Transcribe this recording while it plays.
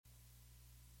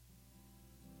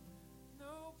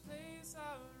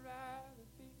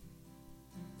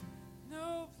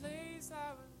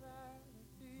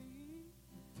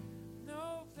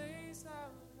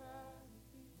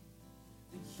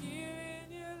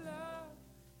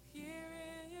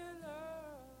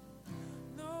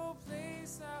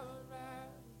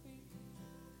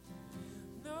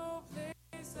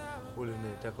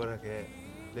Takorake,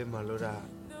 Le Malura,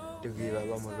 to give a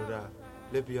Malura,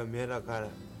 Le Piamera Cara,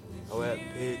 our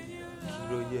pay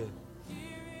kilo ye.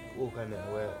 Okana,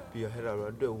 where be a head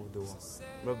of do the one.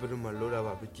 Robert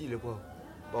Malura, Pichilipo,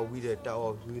 but we the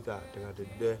tower of Smita,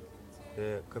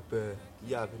 the Capel,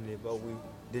 Yapini, but we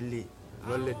delay.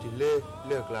 Not let it lay,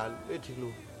 glad, let it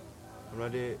look.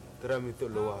 Another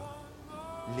Tramito Loa,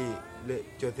 Lee, let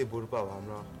Jose Burpa, I'm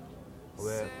not.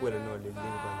 Where well no live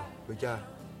which are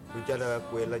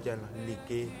quella jana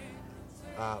like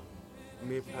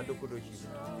me padokudoji.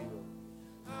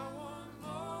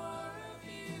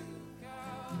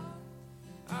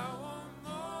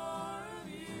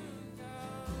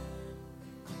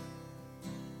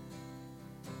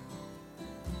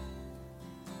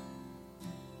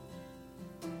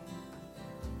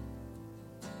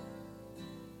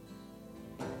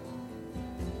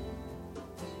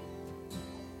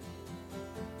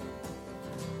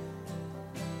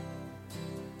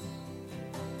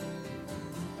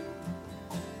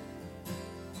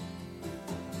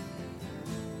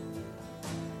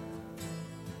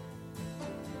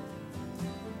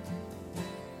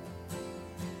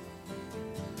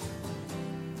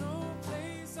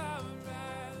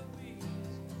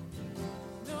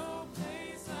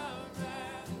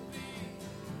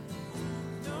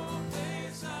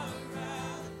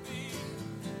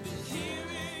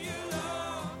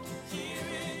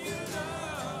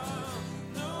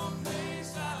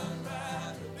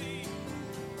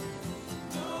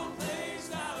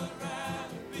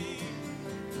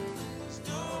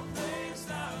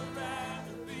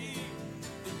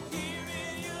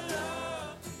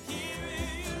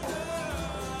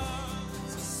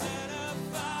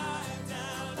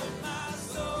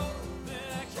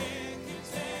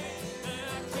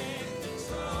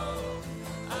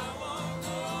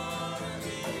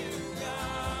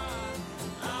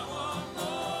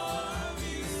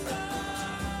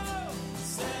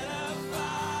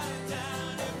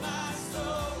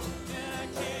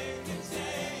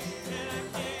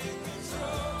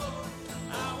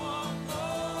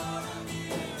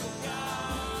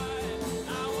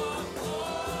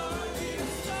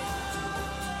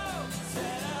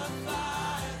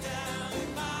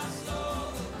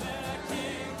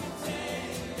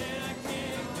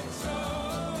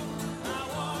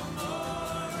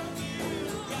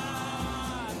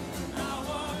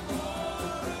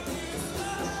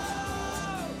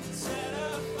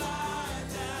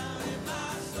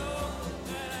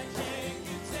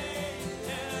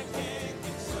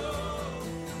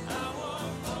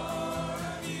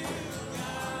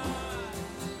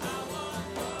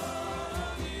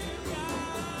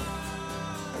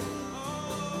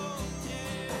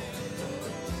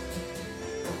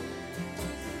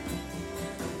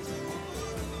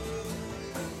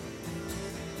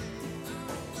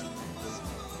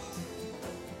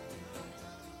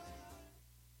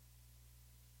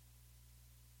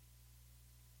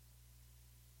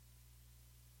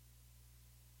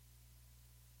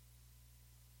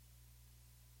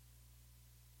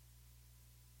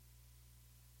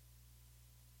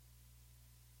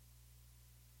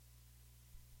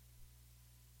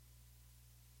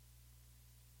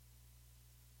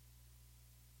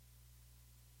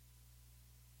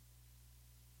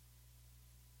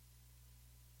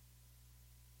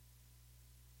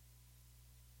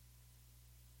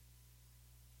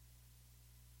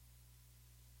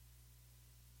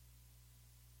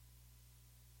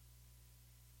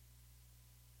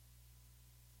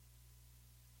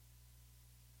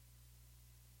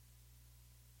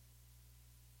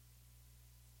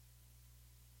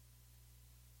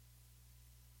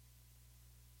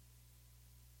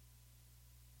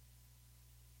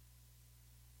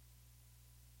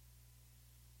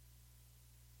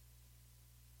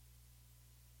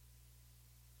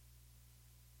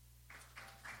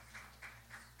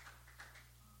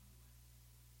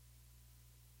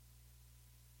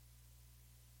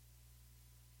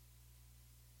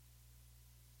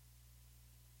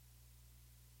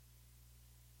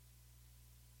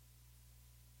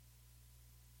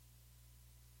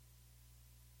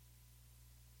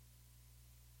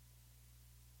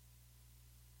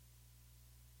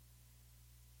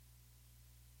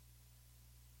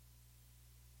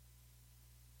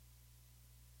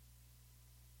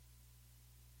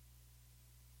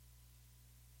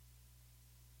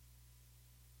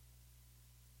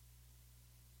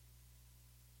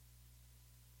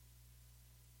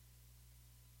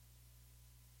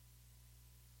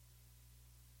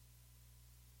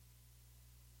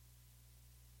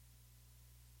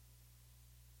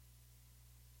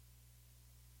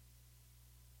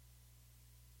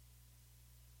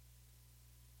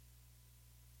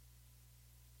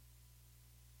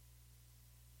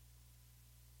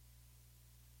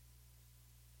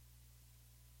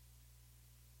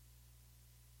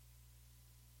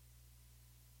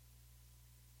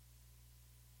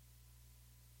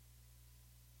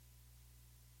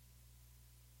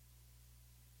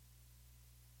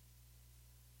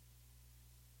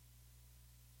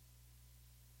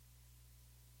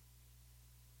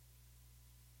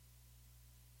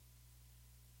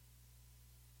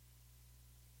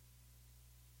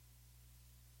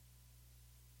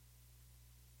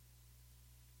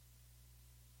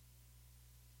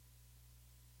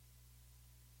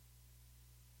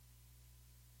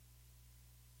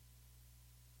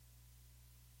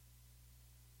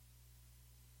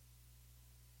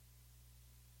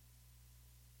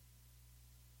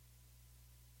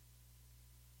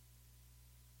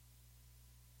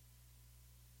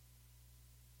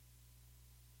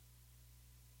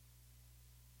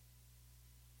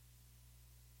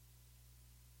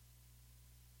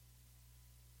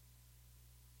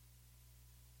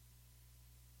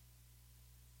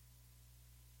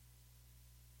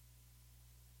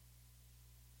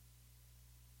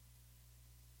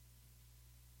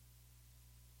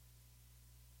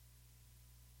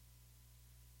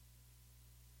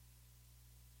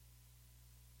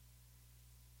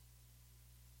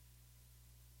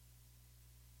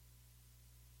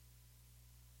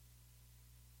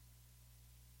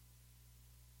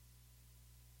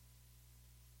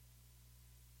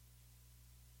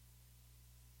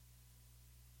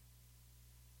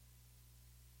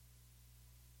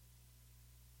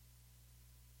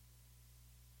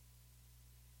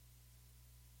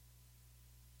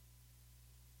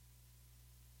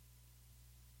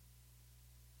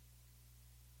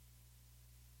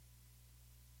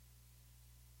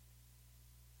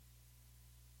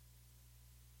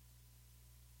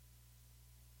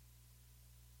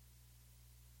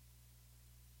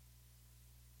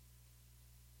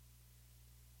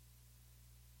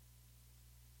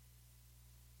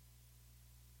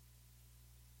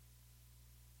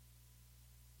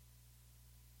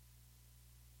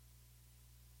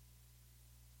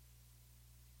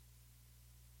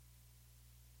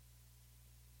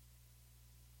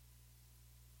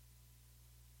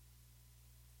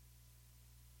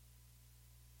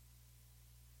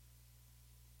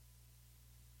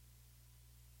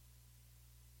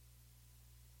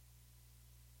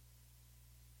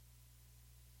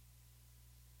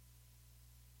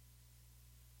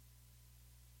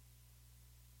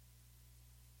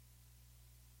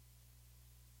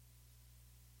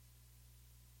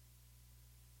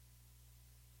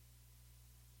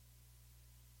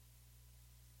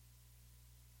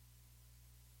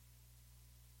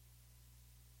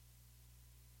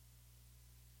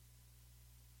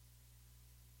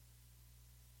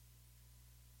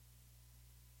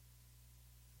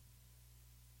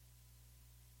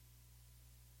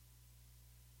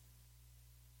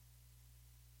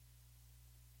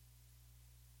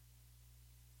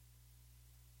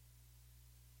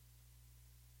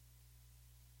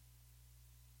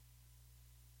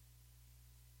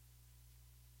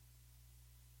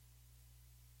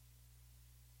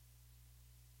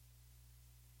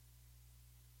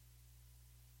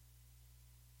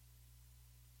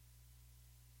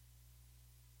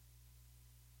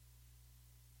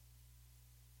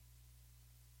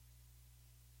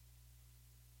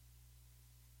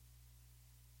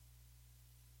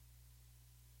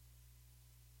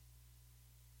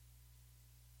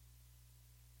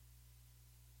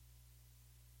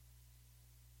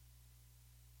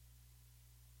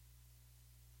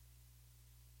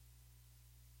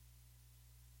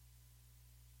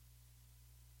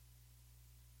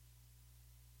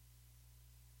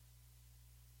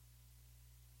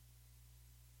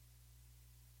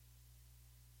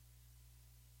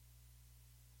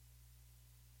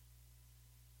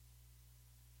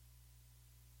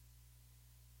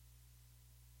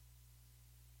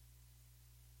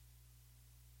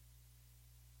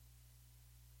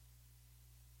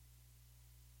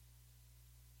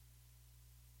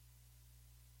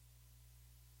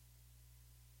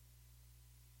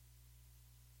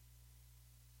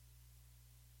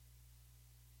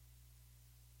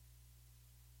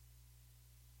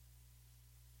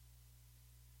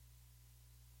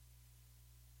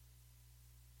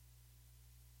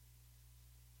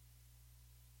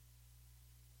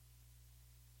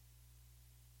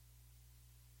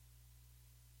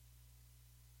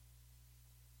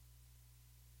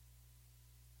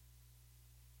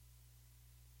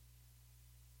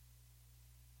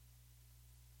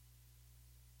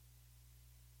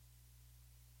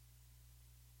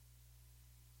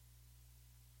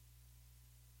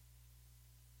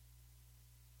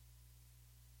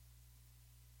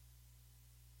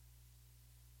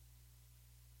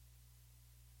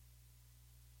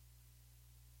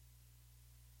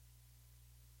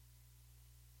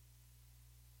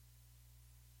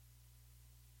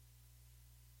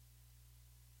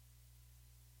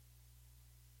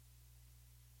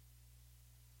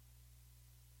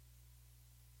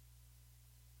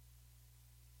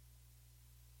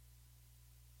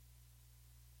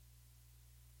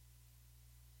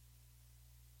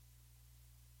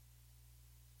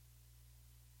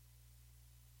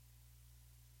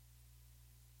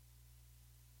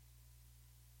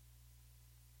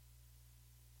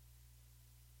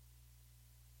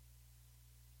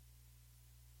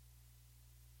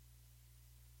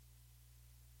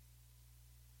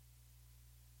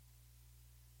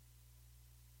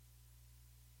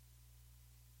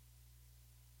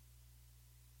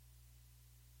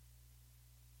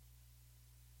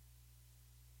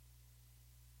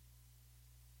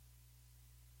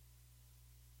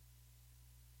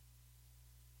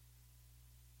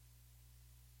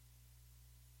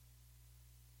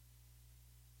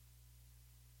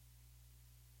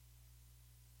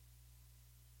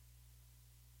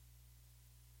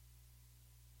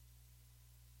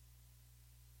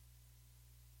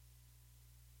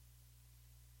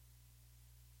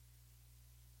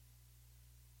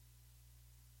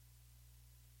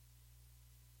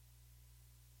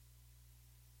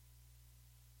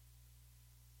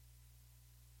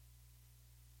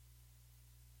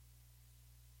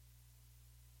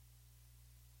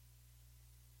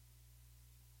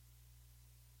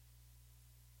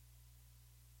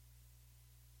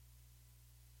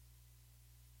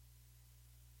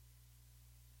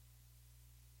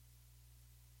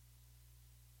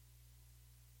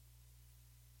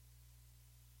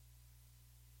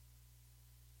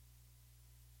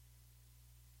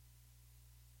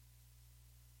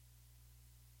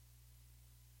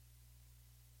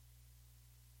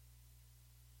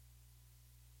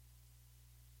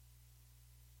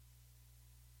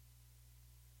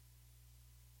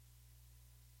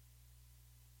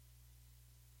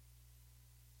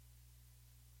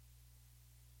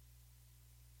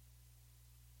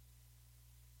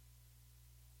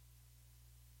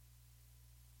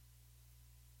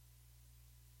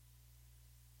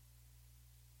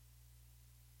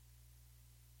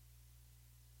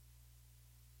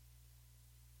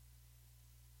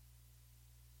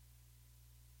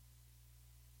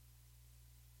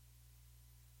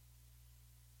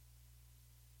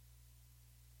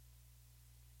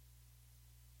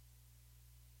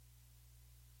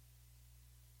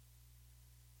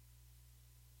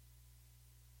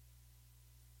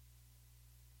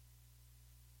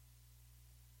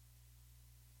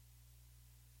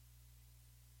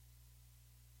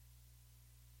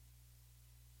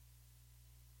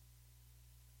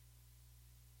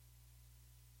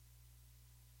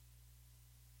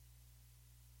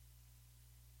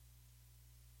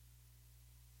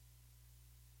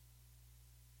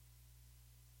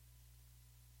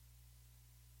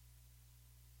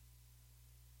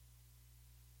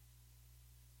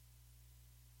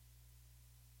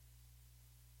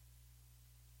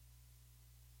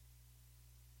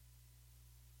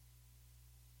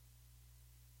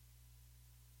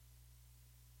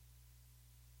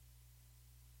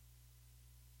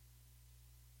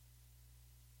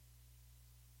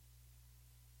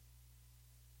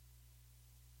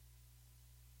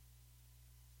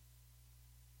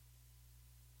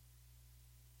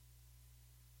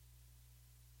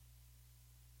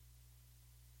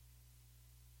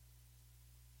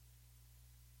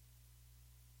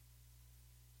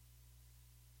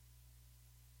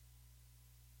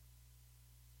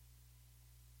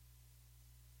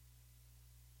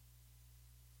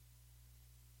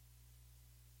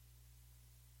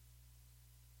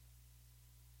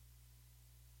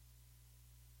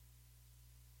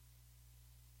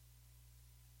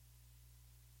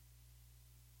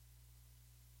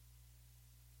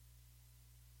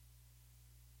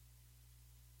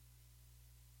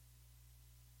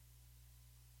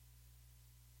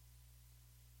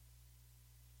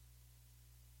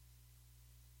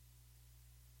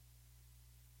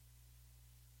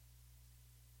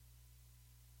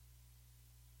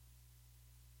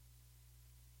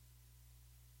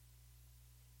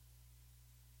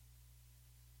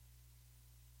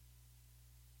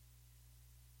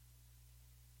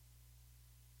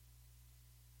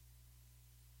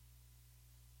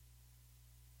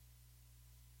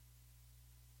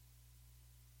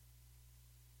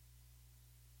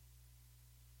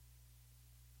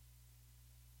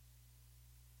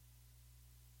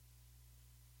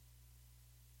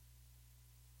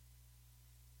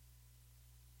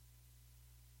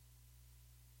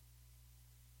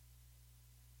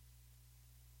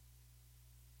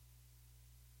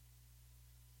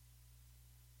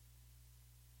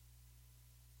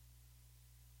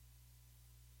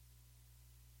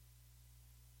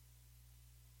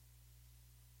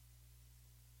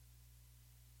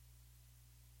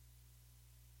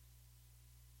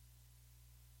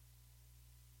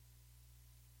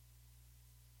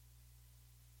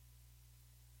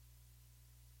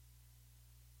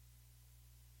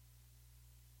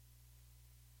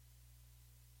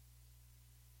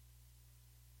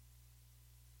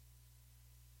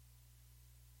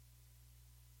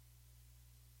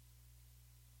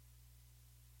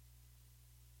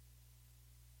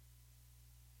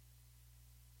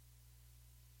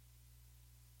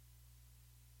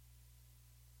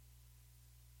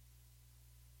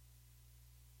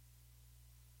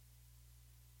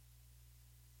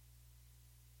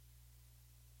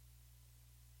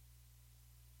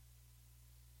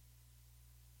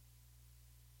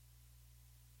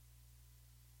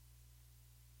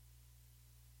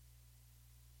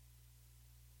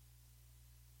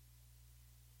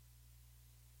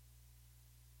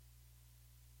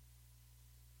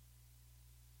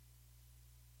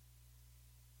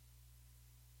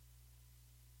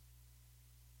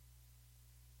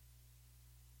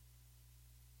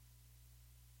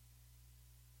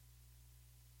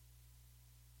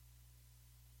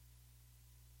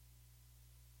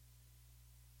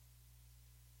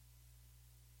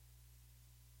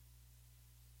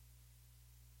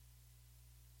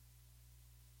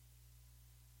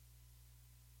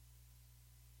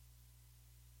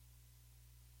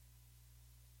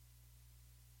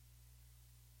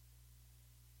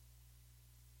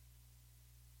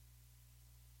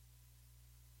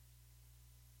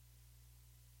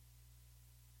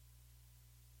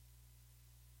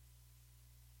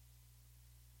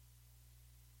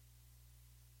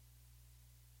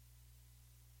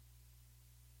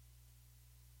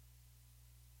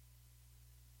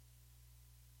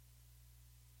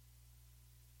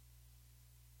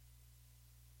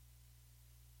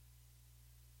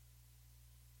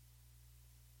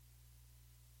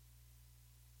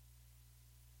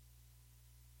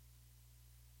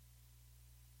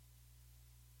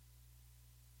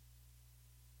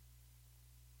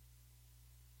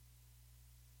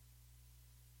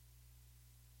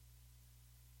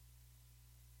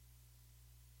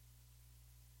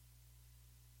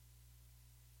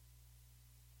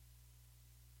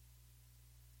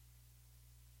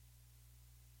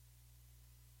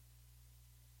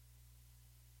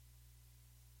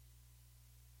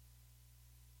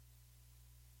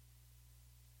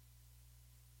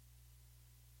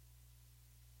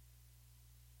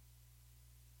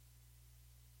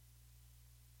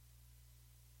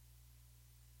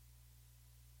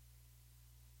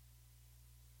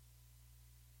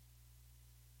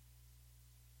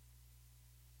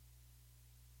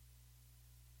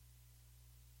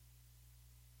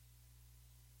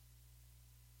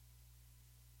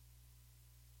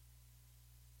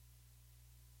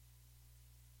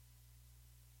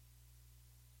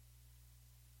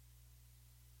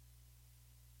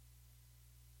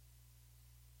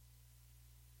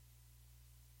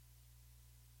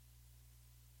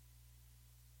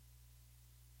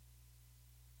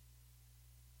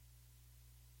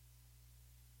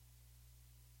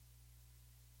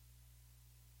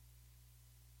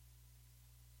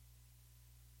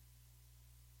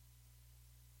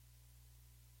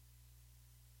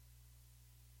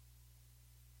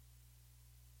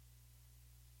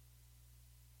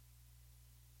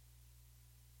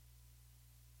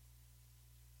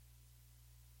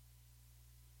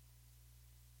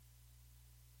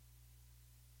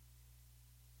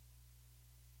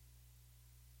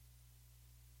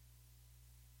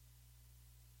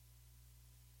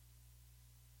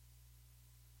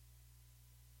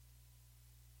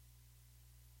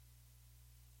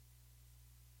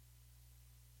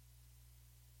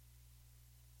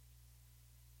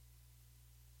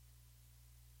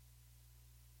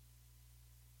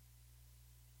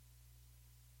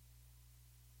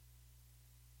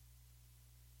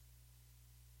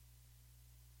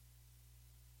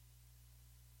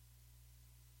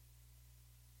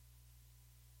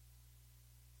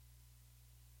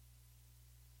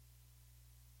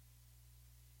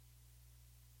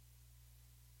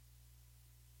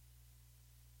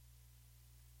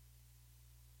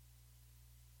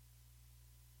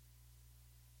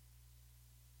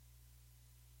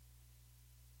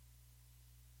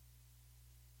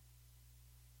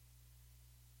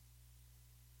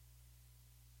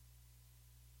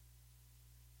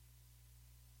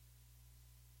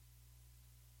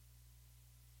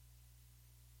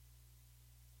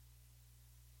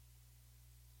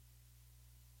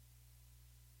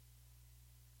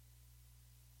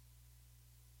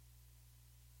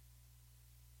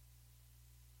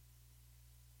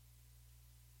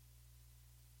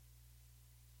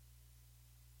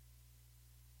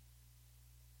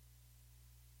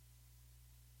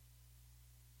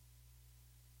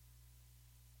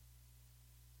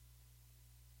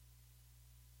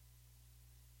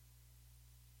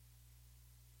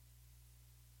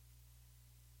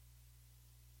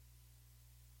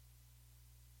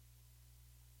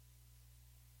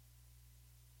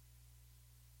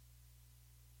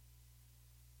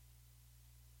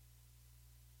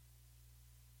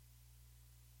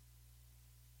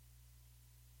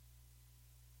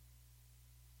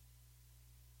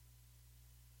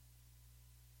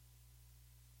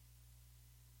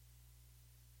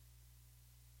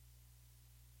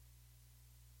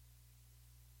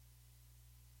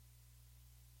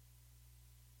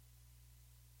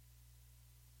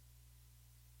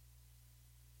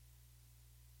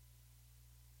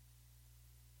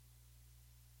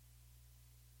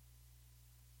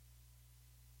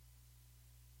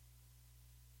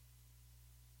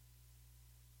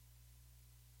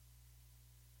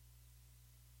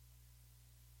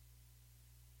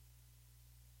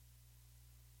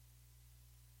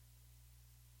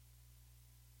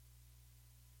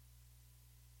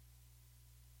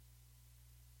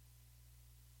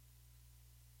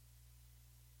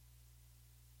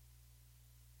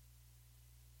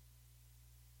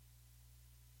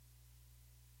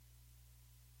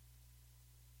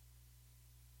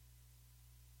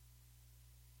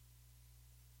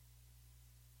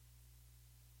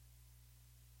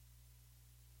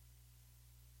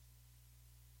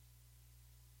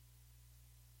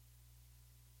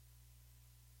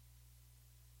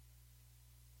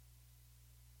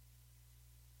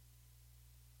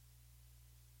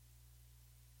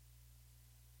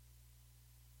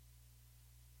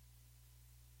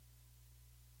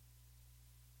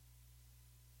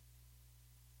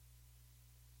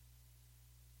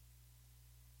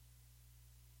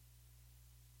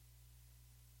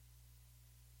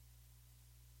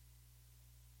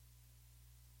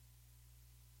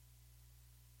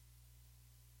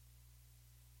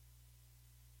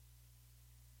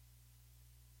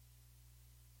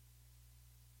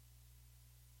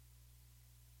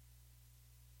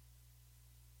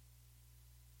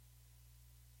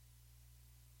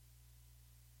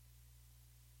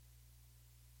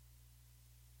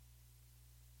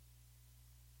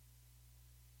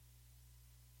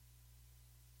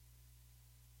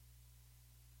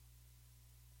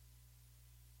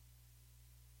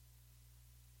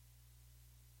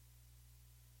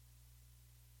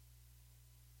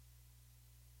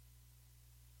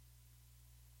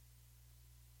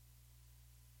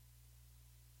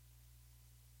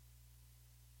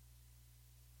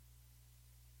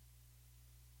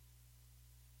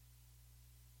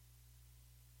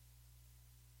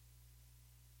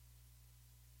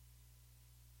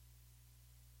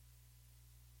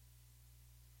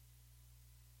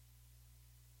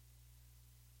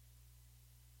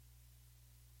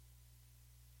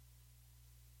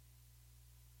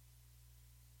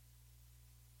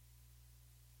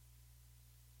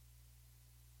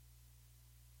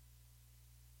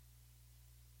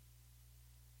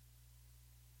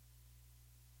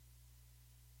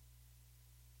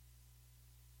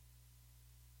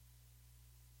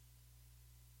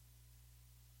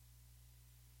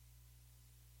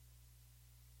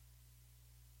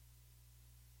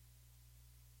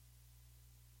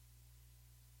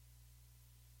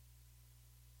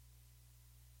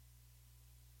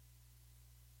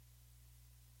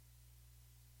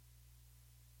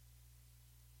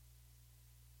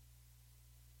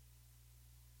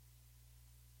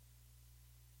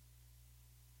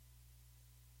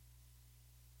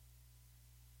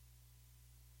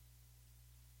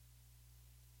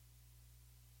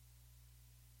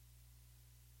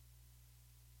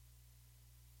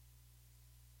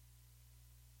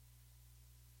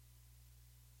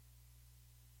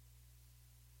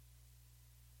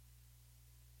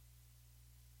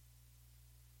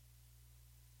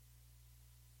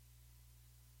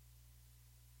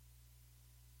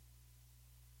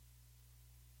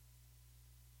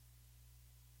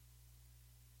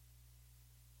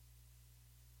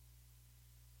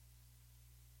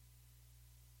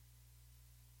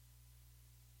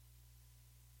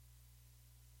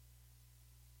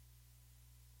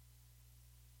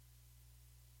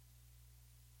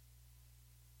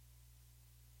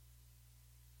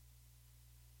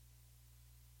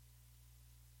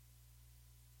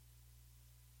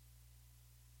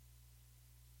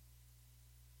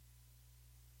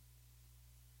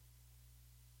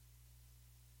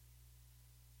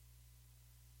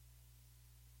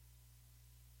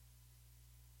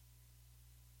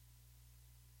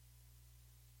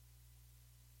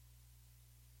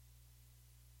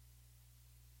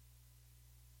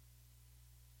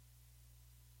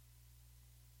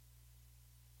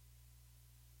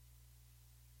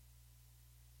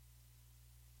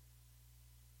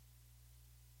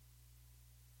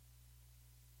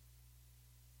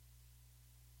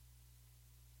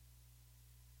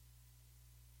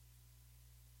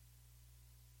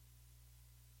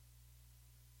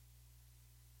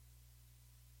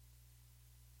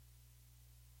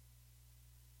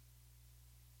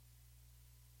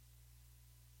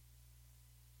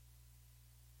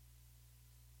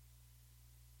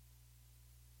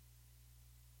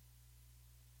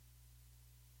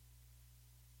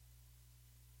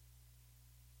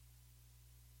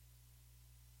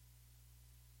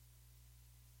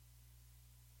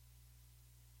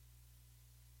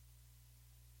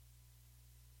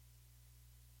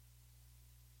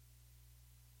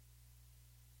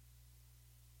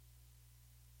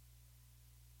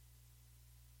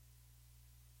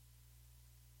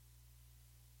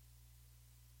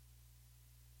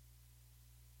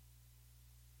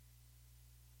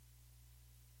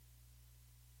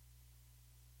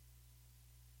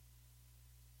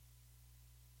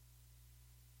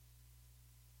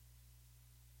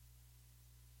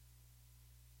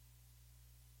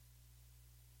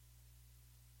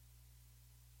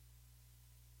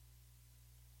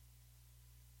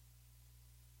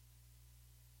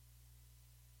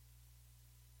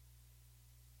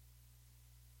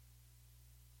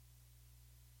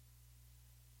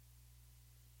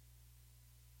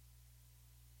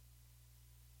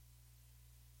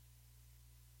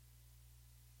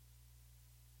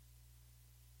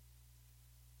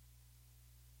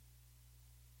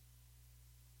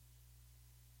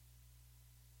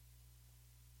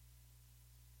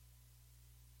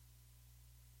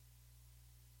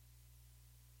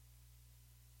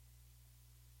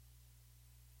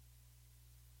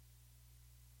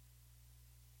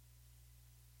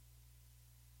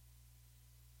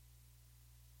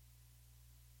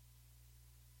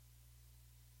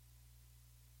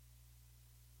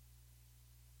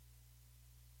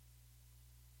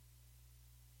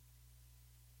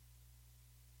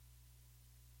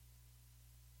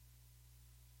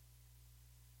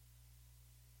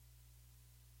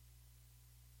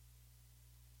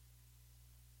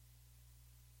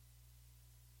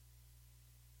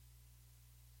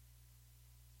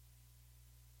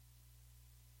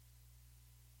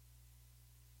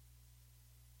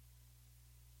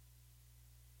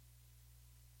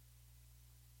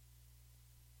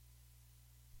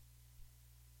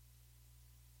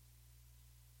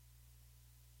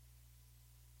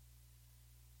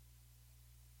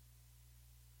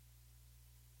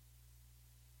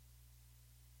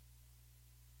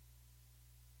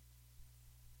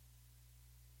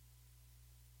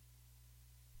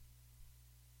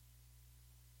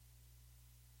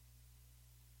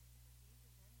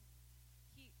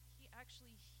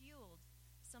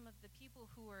 of the people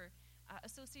who were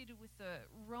associated with the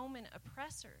Roman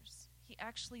oppressors. He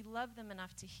actually loved them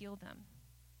enough to heal them.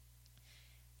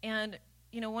 And,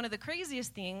 one of the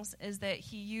craziest things is that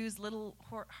he used little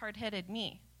hard-headed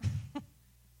me.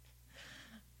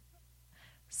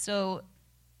 So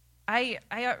I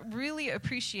really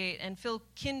appreciate and feel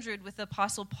kindred with the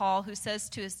Apostle Paul, who says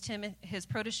to his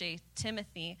protege,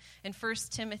 Timothy, in 1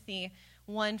 Timothy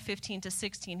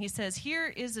 1:15-16, he says, "Here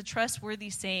is a trustworthy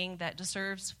saying that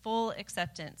deserves full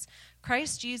acceptance.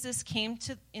 Christ Jesus came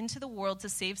into the world to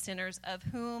save sinners, of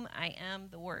whom I am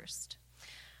the worst.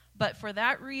 But for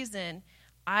that reason,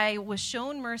 I was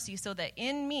shown mercy so that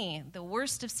in me, the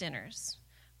worst of sinners,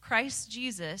 Christ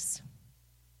Jesus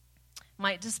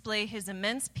might display his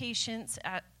immense patience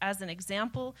as an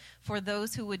example for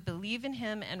those who would believe in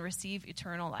him and receive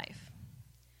eternal life."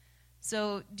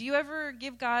 So, do you ever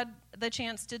give God the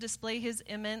chance to display his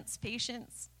immense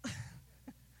patience?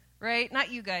 Right?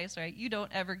 Not you guys, right? You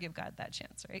don't ever give God that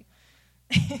chance, right?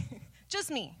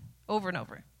 Just me, over and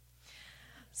over.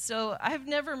 So, I've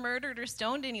never murdered or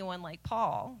stoned anyone like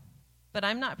Paul, but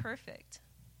I'm not perfect,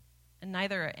 and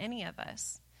neither are any of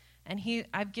us. And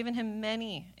I've given him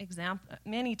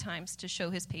many times to show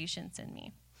his patience in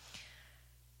me.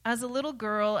 As a little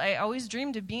girl, I always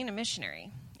dreamed of being a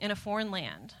missionary in a foreign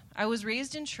land. I was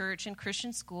raised in church and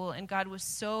Christian school, and God was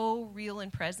so real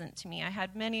and present to me. I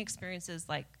had many experiences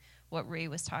like what Ray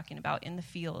was talking about in the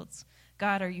fields.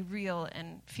 God, are you real?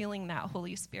 And feeling that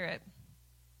Holy Spirit.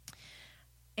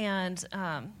 And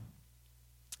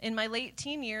in my late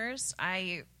teen years,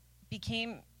 I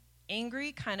became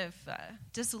angry, kind of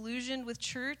disillusioned with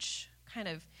church.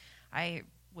 I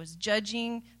was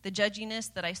judging the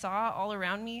judginess that I saw all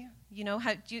around me.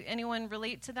 Anyone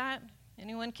relate to that?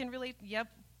 Anyone can relate? Yep.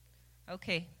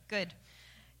 Okay, good.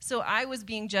 So I was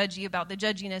being judgy about the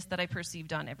judginess that I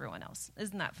perceived on everyone else.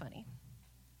 Isn't that funny?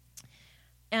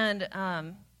 And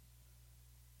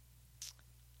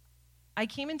I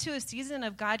came into a season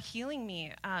of God healing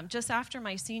me just after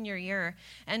my senior year,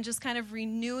 and just kind of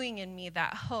renewing in me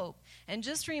that hope, and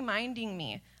just reminding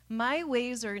me, my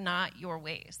ways are not your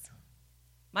ways.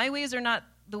 My ways are not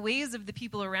the ways of the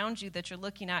people around you that you're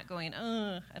looking at going,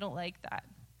 I don't like that.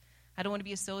 I don't want to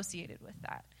be associated with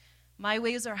that. My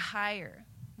ways are higher.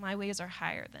 My ways are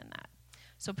higher than that.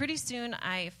 So pretty soon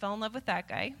I fell in love with that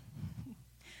guy.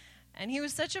 And he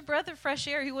was such a breath of fresh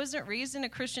air. He wasn't raised in a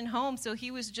Christian home, so he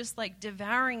was just like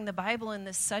devouring the Bible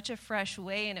in such a fresh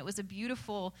way. And it was a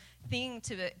beautiful thing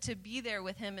to be there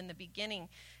with him in the beginning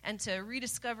and to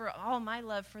rediscover all my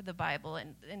love for the Bible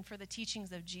and for the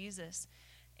teachings of Jesus.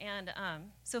 And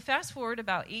so fast forward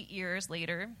about 8 years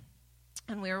later,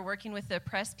 and we were working with the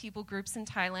oppressed people groups in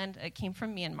Thailand. It came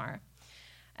from Myanmar.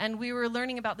 And we were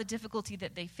learning about the difficulty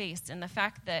that they faced and the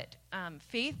fact that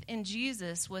faith in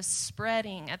Jesus was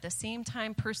spreading at the same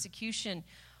time persecution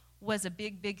was a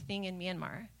big, big thing in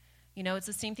Myanmar. It's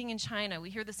the same thing in China. We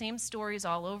hear the same stories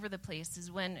all over the place. Is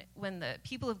when the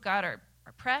people of God are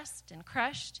oppressed and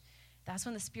crushed, that's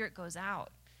when the Spirit goes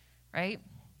out, right?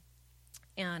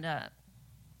 And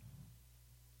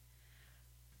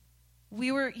we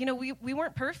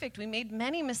weren't perfect. We made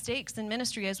many mistakes in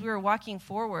ministry as we were walking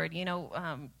forward,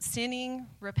 sinning,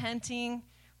 repenting,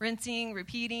 rinsing,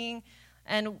 repeating,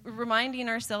 and reminding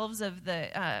ourselves of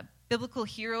the biblical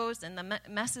heroes and the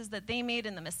messes that they made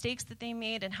and the mistakes that they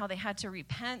made and how they had to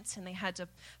repent and they had to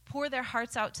pour their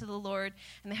hearts out to the Lord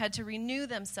and they had to renew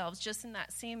themselves just in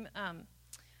that same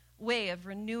way of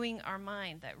renewing our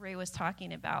mind that Ray was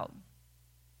talking about.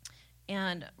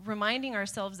 And reminding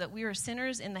ourselves that we are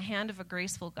sinners in the hand of a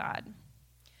graceful God.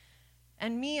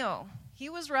 And Mio, he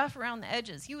was rough around the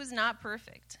edges. He was not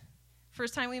perfect.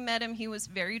 First time we met him, he was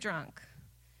very drunk.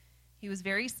 He was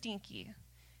very stinky.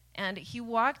 And he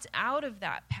walked out of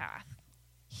that path.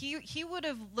 He would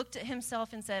have looked at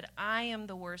himself and said, I am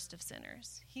the worst of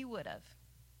sinners. He would have.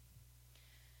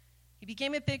 He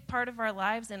became a big part of our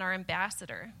lives and our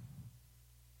ambassador.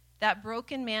 That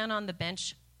broken man on the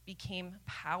bench became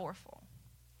powerful.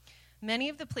 Many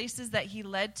of the places that he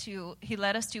led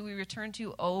us to, we returned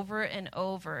to over and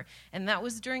over. And that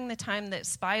was during the time that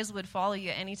spies would follow you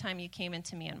anytime you came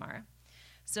into Myanmar.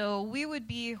 So we would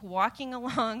be walking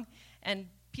along, and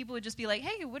people would just be like,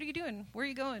 hey, what are you doing? Where are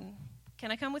you going? Can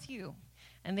I come with you?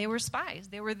 And they were spies.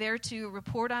 They were there to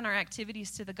report on our activities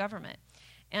to the government.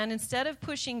 And instead of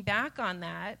pushing back on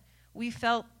that, we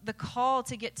felt the call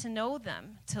to get to know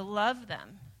them, to love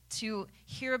them, to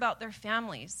hear about their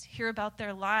families, hear about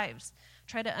their lives,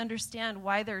 try to understand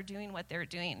why they're doing what they're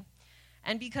doing.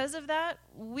 And because of that,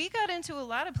 we got into a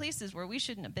lot of places where we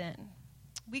shouldn't have been.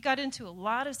 We got into a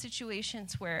lot of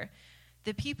situations where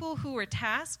the people who were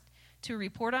tasked to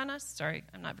report on us, sorry,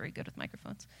 I'm not very good with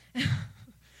microphones.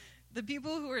 The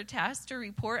people who were tasked to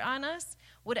report on us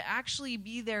would actually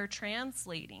be there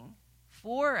translating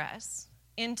for us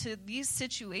into these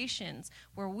situations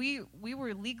where we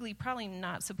were legally probably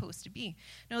not supposed to be.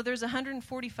 No, there's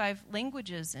 145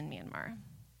 languages in Myanmar.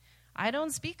 I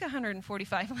don't speak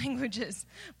 145 languages,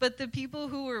 but the people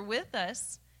who were with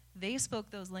us, they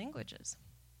spoke those languages.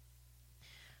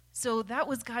 So that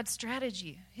was God's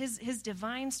strategy, his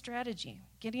divine strategy,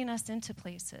 getting us into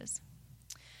places.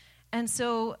 And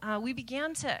so we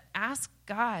began to ask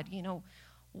God,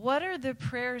 what are the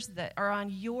prayers that are on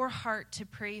your heart to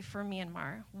pray for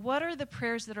Myanmar? What are the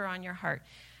prayers that are on your heart?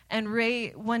 And Ray,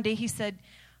 one day he said,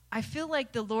 I feel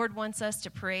like the Lord wants us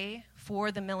to pray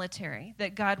for the military,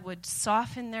 that God would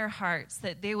soften their hearts,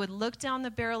 that they would look down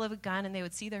the barrel of a gun and they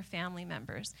would see their family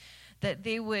members, that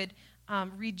they would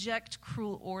reject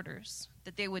cruel orders,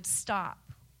 that they would stop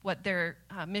what their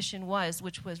mission was,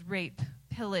 which was rape,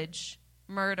 pillage,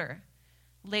 murder,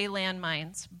 lay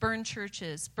landmines, burn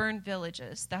churches, burn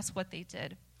villages. That's what they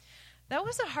did. That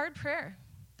was a hard prayer.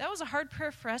 That was a hard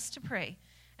prayer for us to pray,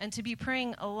 and to be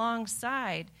praying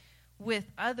alongside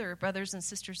with other brothers and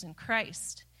sisters in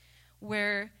Christ,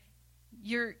 where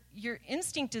your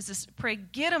instinct is to pray,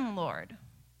 get them, Lord,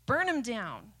 burn them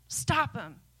down, stop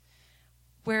them.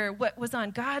 Where what was on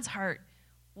God's heart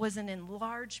was an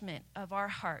enlargement of our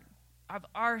heart, of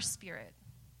our spirit,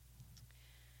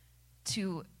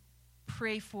 to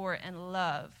pray for and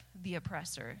love the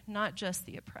oppressor, not just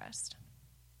the oppressed.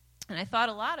 And I thought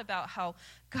a lot about how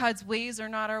God's ways are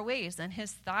not our ways and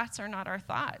his thoughts are not our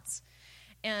thoughts.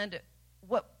 And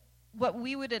what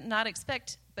we would not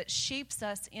expect but shapes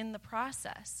us in the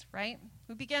process, right?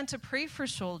 We began to pray for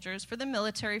soldiers, for the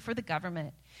military, for the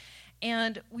government.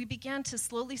 And we began to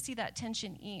slowly see that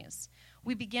tension ease.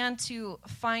 We began to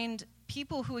find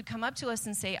people who would come up to us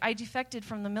and say, I defected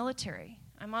from the military.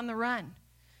 I'm on the run.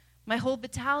 My whole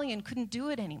battalion couldn't do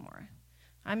it anymore.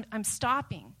 I'm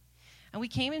stopping. And we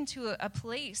came into a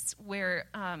place where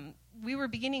we were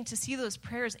beginning to see those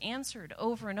prayers answered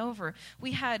over and over.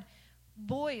 We had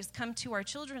boys come to our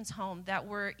children's home that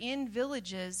were in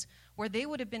villages where they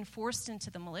would have been forced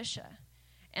into the militia.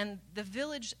 And the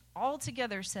village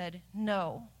altogether said,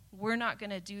 no, we're not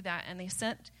going to do that. And they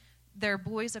sent their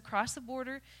boys across the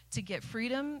border to get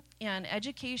freedom and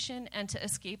education and to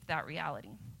escape that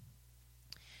reality.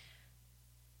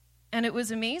 And it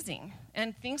was amazing.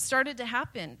 And things started to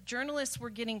happen. Journalists were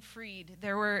getting freed.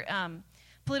 There were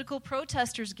political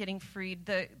protesters getting freed.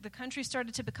 The country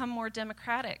started to become more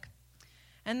democratic.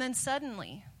 And then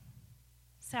suddenly,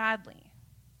 sadly,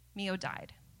 Mio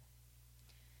died.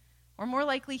 Or more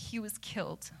likely, he was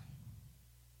killed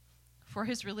for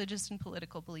his religious and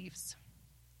political beliefs.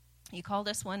 He called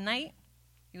us one night.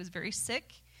 He was very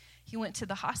sick. He went to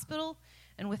the hospital,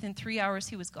 and within 3 hours,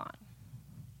 he was gone.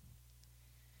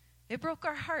 It broke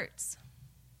our hearts.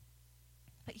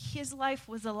 But his life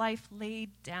was a life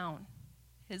laid down.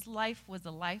 His life was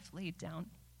a life laid down.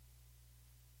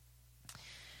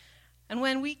 And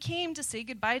when we came to say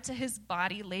goodbye to his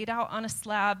body laid out on a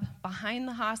slab behind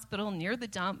the hospital near the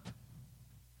dump,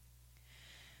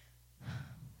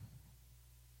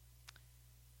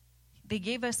 they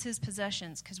gave us his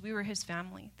possessions because we were his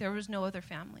family. There was no other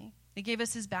family. They gave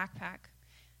us his backpack,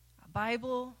 a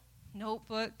Bible,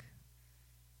 notebook,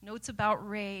 notes about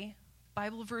Ray,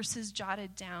 Bible verses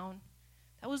jotted down.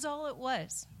 That was all it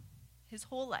was. His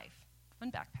whole life,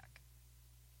 one backpack.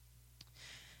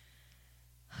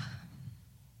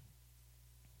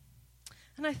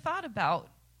 And I thought about,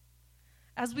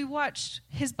 as we watched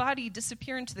his body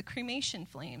disappear into the cremation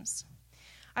flames,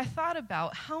 I thought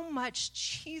about how much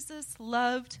Jesus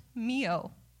loved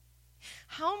Mio,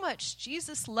 how much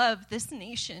Jesus loved this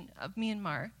nation of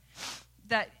Myanmar,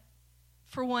 that,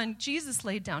 for one, Jesus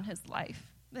laid down his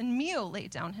life, then Mio laid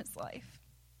down his life,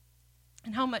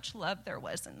 and how much love there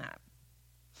was in that.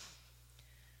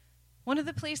 One of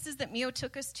the places that Mio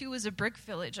took us to was a brick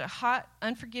village, a hot,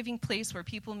 unforgiving place where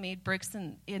people made bricks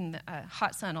in the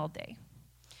hot sun all day.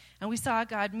 And we saw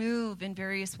God move in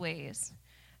various ways.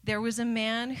 There was a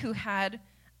man who had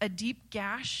a deep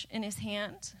gash in his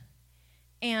hand,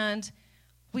 and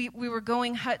we were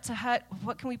going hut to hut.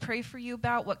 What can we pray for you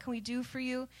about? What can we do for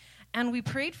you? And we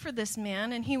prayed for this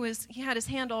man, and he had his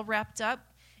hand all wrapped up,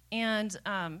 and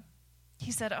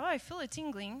he said, I feel a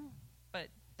tingling, but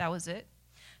that was it.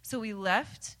 So we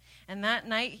left, and that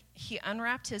night he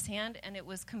unwrapped his hand, and it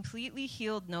was completely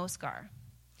healed, no scar.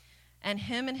 And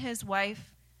him and his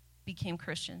wife became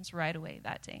Christians right away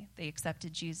that day. They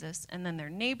accepted Jesus, and then their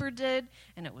neighbor did,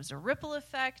 and it was a ripple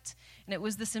effect, and it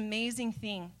was this amazing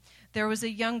thing. There was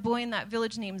a young boy in that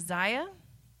village named Zaya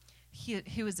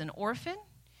He was an orphan,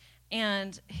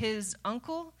 and his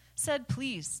uncle said,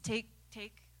 please, take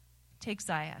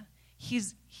Zaya.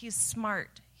 He's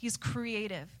smart. He's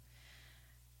creative.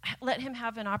 Let him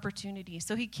have an opportunity.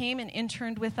 So he came and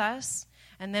interned with us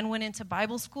and then went into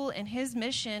Bible school, and his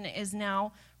mission is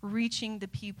now reaching the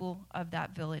people of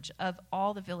that village, of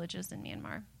all the villages in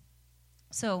Myanmar.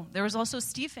 So there was also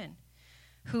Stephen,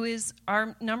 who is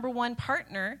our number one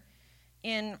partner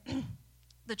in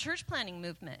the church planting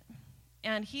movement.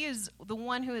 And he is the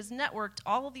one who has networked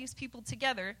all of these people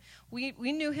together. We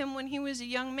knew him when he was a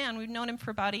young man. We've known him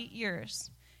for about 8 years.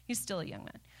 He's still a young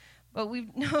man. But we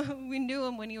knew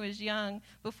him when he was young,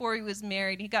 before he was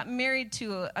married. He got married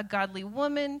to a godly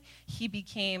woman. He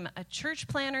became a church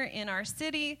planter in our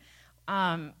city.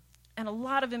 And a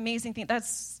lot of amazing things. That's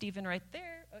Stephen right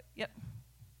there. Yep.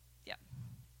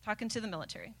 Talking to the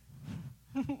military.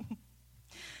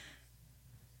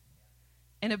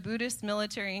 In a Buddhist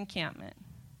military encampment,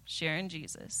 sharing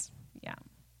Jesus. Yeah.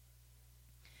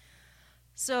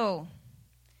 So,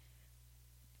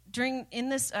 in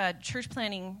this church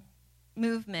planting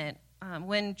movement,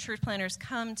 when church planters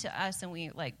come to us and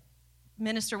we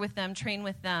minister with them, train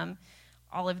with them,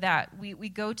 all of that, we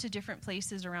go to different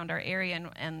places around our area.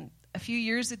 And a few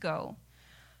years ago,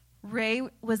 Ray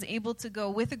was able to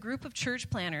go with a group of church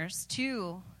planters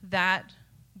to that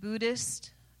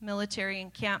Buddhist military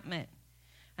encampment.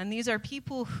 And these are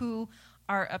people who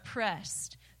are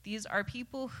oppressed. These are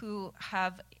people who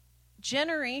have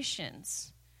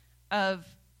generations of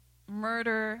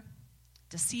murder,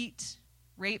 deceit,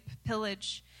 rape,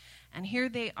 pillage, and here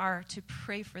they are to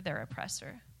pray for their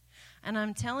oppressor. And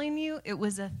I'm telling you, it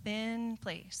was a thin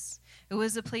place. It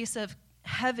was a place of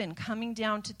heaven coming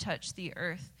down to touch the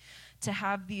earth, to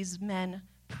have these men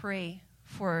pray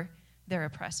for their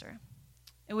oppressor.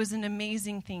 It was an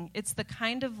amazing thing. It's the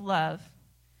kind of love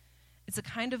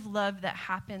that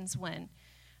happens when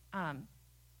the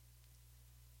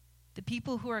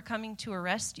people who are coming to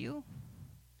arrest you,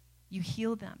 you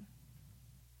heal them.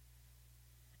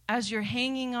 As you're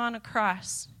hanging on a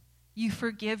cross, you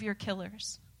forgive your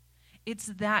killers. It's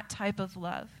that type of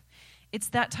love. It's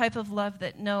that type of love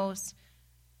that knows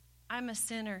I'm a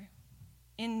sinner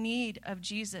in need of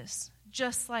Jesus,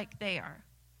 just like they are.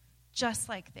 Just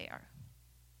like they are.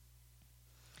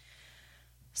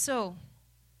 So,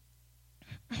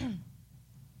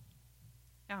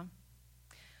 yeah.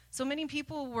 So many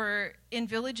people in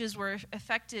villages were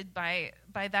affected by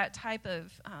that type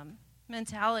of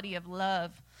mentality of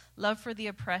love for the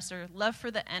oppressor, love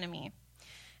for the enemy.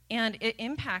 And it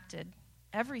impacted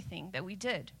everything that we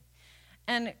did.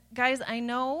 And guys, I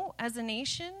know as a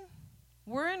nation,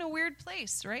 we're in a weird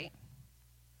place, right?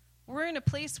 We're in a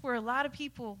place where a lot of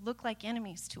people look like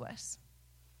enemies to us.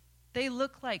 They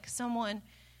look like someone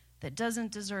that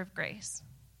doesn't deserve grace.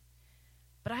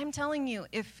 But I'm telling you,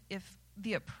 if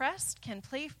the oppressed can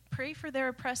pray for their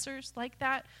oppressors like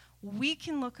that, we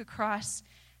can look across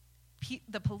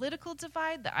the political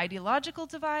divide, the ideological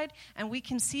divide, and we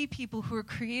can see people who are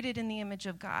created in the image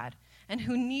of God and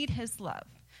who need his love,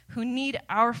 who need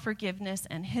our forgiveness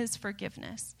and his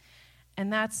forgiveness.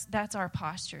 And that's our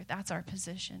posture. That's our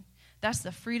position. That's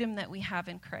the freedom that we have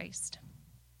in Christ.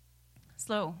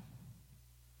 So,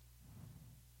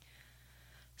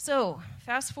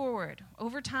 fast forward.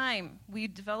 Over time, we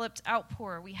developed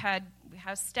Outpour. We have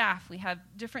staff. We have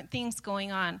different things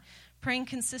going on, praying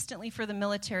consistently for the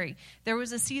military. There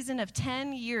was a season of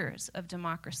 10 years of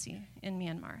democracy in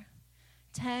Myanmar.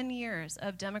 10 years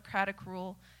of democratic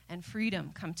rule and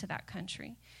freedom come to that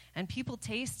country. And people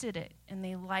tasted it, and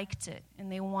they liked it,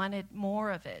 and they wanted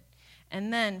more of it.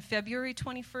 And then February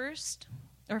 1st,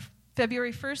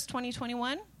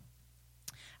 2021,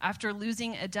 after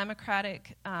losing a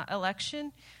democratic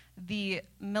election, the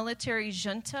military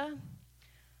junta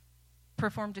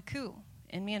performed a coup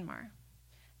in Myanmar.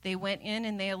 They went in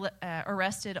and they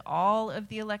arrested all of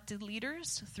the elected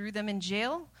leaders, threw them in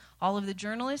jail. All of the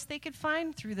journalists they could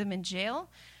find, threw them in jail.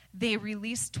 They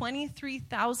released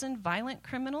 23,000 violent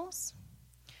criminals.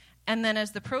 And then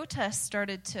as the protests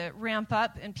started to ramp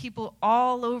up and people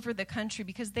all over the country,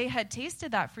 because they had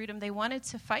tasted that freedom, they wanted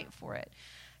to fight for it,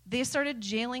 they started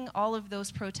jailing all of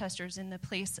those protesters in the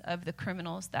place of the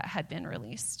criminals that had been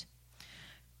released.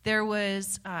 There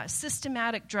was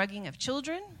systematic drugging of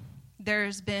children.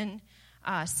 There's been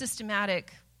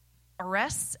systematic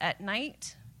arrests at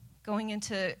night, going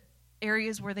into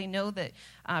areas where they know that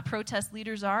protest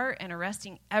leaders are and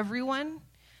arresting everyone.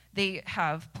 They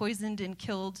have poisoned and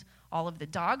killed all of the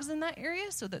dogs in that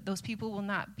area so that those people will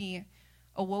not be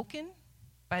awoken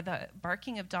by the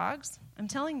barking of dogs. I'm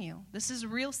telling you, this is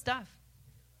real stuff.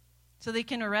 So they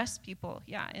can arrest people,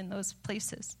 in those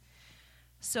places.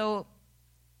 So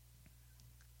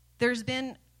there's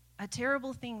been a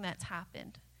terrible thing that's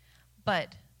happened.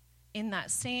 But in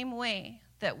that same way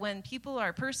that when people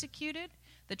are persecuted,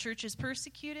 the church is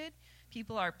persecuted,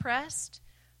 people are pressed,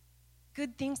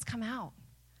 good things come out.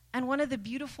 And one of the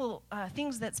beautiful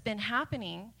things that's been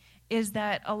happening is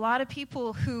that a lot of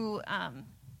people who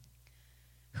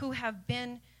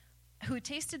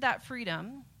tasted that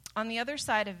freedom on the other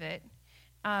side of it,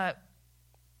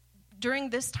 during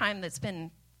this time that's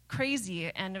been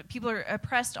crazy and people are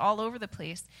oppressed all over the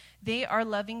place, they are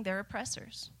loving their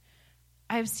oppressors.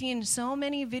 I've seen so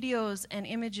many videos and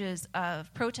images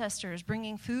of protesters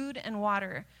bringing food and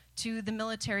water to the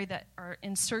military that are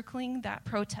encircling that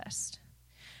protest.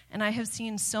 And I have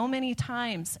seen so many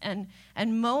times and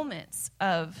moments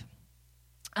of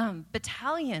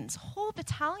battalions, whole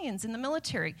battalions in the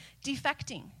military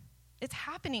defecting. It's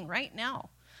happening right now,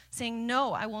 saying,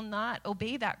 no, I will not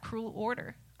obey that cruel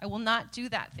order. I will not do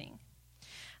that thing.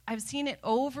 I've seen it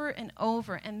over and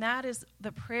over, and that is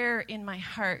the prayer in my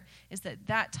heart, is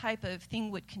that type of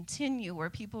thing would continue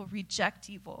where people reject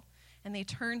evil and they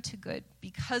turn to good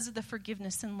because of the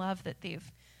forgiveness and love that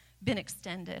they've been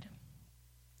extended.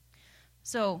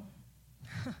 So,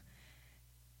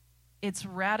 it's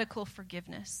radical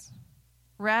forgiveness.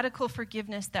 Radical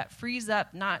forgiveness that frees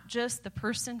up not just the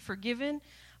person forgiven,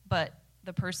 but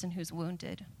the person who's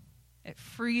wounded. It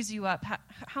frees you up.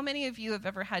 How many of you have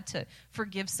ever had to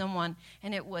forgive someone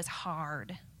and it was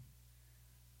hard?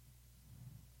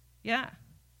 Yeah.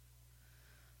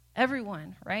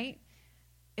 Everyone, right?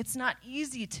 It's not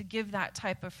easy to give that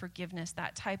type of forgiveness,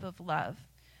 that type of love.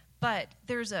 But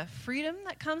there's a freedom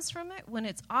that comes from it when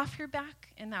it's off your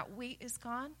back and that weight is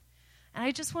gone. And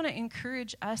I just want to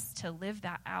encourage us to live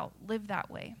that out, live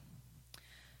that way.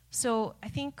 So I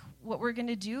think what we're going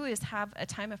to do is have a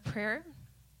time of prayer.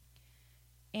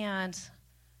 And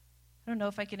I don't know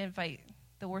if I can invite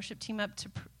the worship team up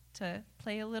to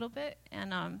play a little bit.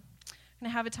 And I'm going to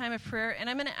have a time of prayer. And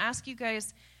I'm going to ask you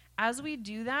guys, as we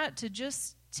do that, to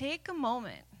just take a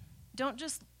moment. Don't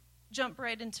just jump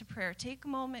right into prayer. Take a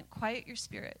moment, quiet your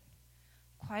spirit,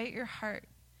 quiet your heart.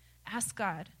 Ask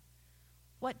God,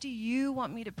 what do you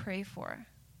want me to pray for?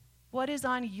 What is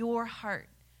on your heart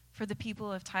for the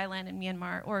people of Thailand and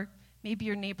Myanmar, or maybe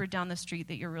your neighbor down the street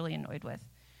that you're really annoyed with?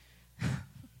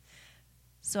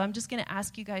 So I'm just going to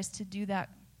ask you guys to do that,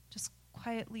 just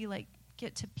quietly, like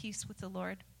get to peace with the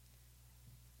Lord.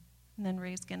 And then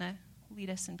Ray's going to lead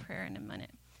us in prayer in a minute.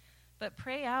 But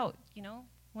pray out,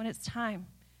 when it's time.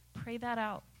 Pray that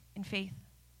out in faith.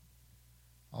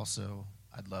 Also,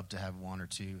 I'd love to have 1 or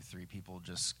 2, 3 people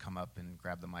just come up and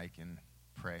grab the mic and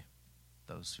pray.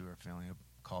 Those who are feeling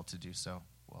called to do so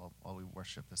while we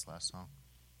worship this last song.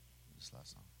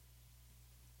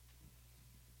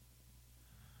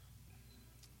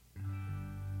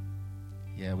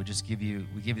 Yeah, we give you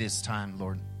this time,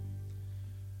 Lord.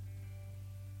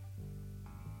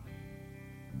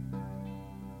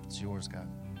 It's yours, God.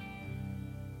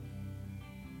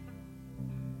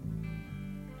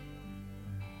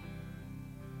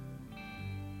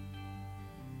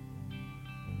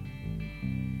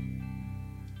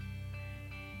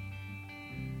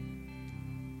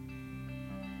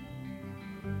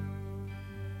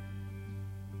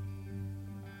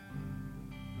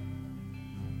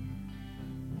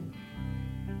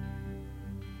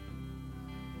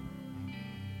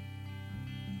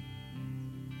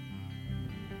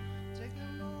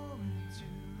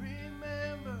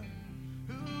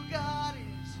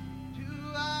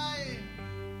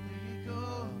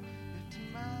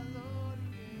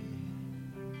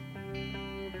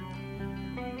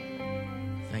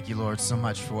 Thank you, Lord, so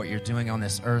much for what you're doing on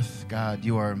this earth. God,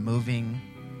 you are moving.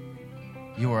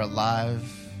 You are alive.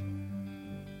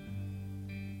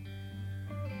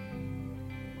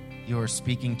 You are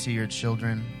speaking to your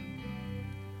children,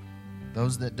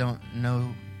 those that don't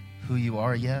know who you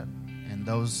are yet, and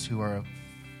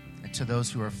to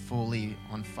those who are fully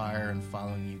on fire and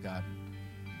following you, God,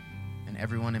 and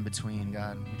everyone in between,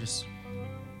 God.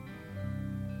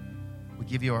 We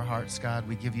give you our hearts, God.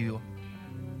 We give you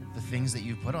the things that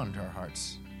you've put onto our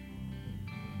hearts.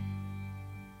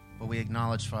 But we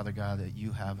acknowledge, Father God, that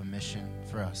you have a mission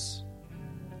for us.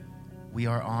 We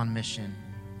are on mission,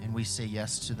 and we say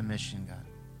yes to the mission, God.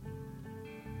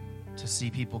 To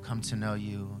see people come to know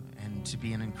you and to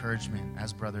be an encouragement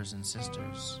as brothers and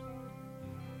sisters.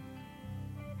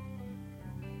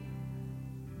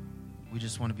 We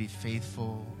just want to be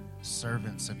faithful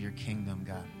servants of your kingdom,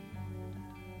 God.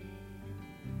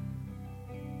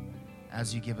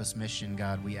 As you give us mission,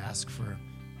 God, we ask for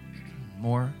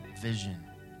more vision,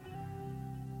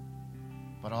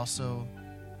 but also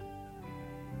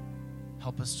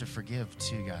Help us to forgive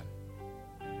too, God.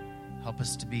 Help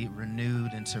us to be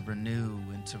renewed and to renew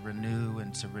and to renew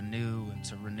and to renew and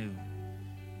to renew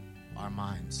our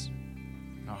minds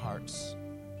and our hearts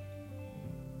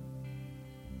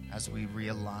as we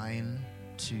realign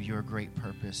to your great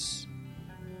purpose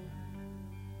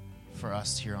for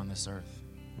us here on this earth.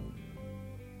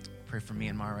 Pray for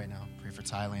Myanmar right now. Pray for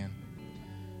Thailand.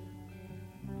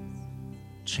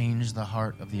 Change the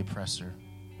heart of the oppressor.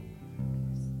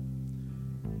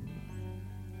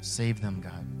 Save them,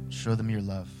 God. Show them your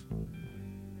love.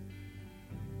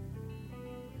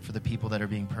 For the people that are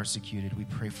being persecuted, we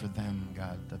pray for them,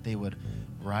 God, that they would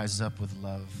rise up with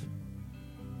love.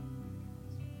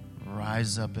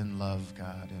 Rise up in love,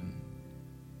 God, and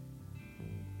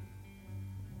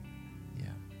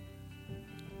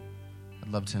I'd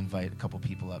love to invite a couple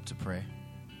people up to pray.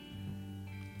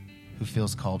 Who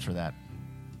feels called for that?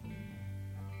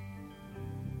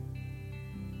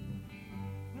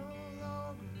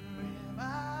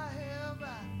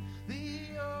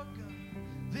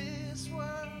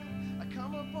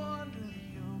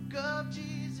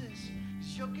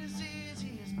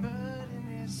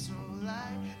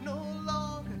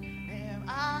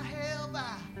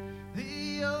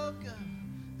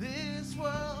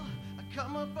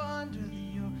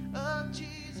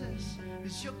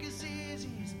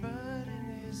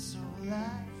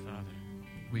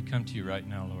 We come to you right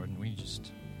now, Lord, and we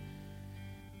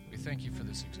thank you for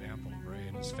this example of Ray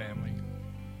and his family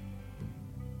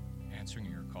answering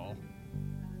your call.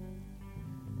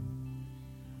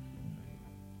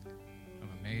 I'm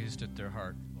amazed at their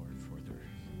heart, Lord, for the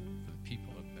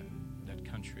people of that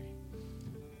country.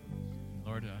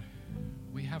 Lord,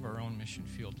 we have our own mission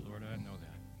field, Lord, I know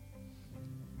that.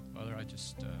 Father, I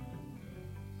just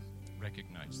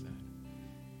recognize that.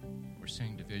 We're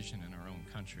seeing division in our own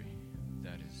country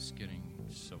that is getting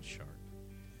so sharp.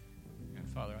 And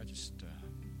Father, I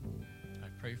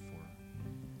pray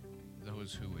for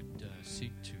those who would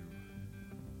seek to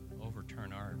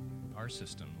overturn our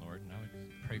system, Lord, and I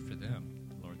would pray for them,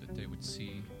 Lord, that they would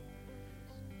see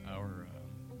our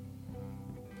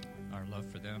love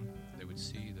for them. They would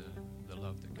see the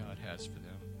love that God has for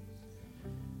them,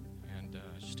 and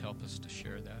just help us to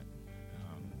share that.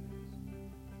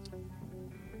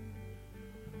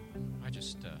 I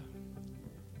just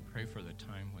pray for the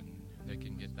time when they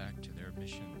can get back to their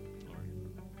mission, Lord.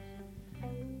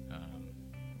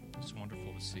 It's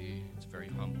wonderful to see. It's very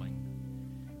humbling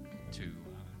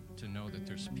to know that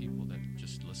there's people that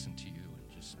just listen to you and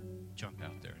just jump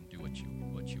out there and do what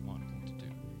you want them to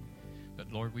do.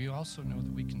 But Lord, we also know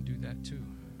that we can do that too.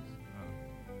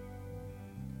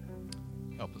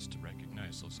 Help us to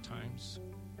recognize those times,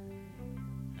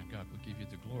 and God will give you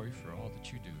the glory for all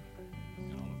that you do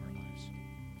in all of our lives.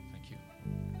 Thank you.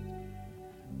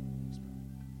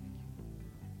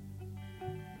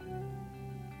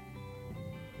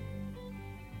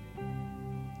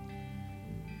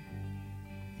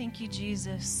 Thank you,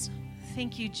 Jesus.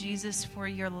 Thank you, Jesus, for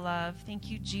your love.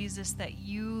 Thank you, Jesus, that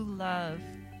you love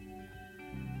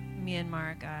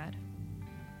Myanmar, God.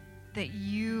 That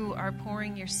you are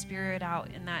pouring your spirit out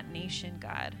in that nation,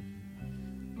 God.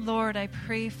 Lord, I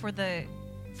pray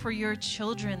for your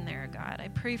children there, God. I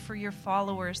pray for your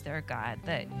followers there, God,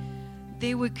 that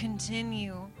they would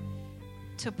continue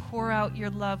to pour out your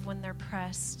love when they're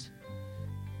pressed.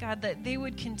 God, that they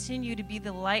would continue to be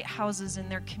the lighthouses in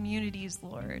their communities,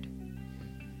 Lord.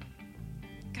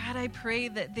 God, I pray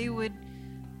that they would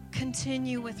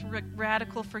continue with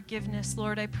radical forgiveness,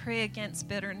 Lord. I pray against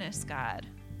bitterness, God.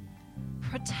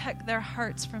 Protect their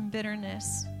hearts from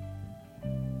bitterness.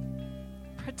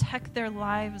 Protect their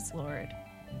lives, Lord.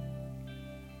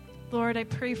 Lord, I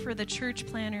pray for the church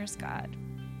planners, God.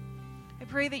 I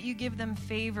pray that you give them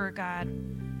favor, God,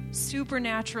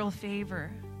 supernatural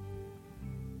favor.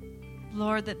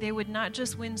 Lord, that they would not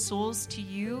just win souls to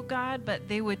you, God, but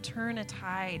they would turn a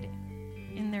tide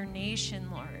in their nation,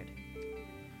 Lord.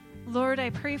 Lord, I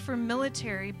pray for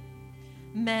military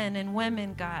men and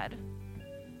women, God.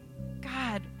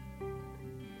 God,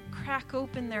 crack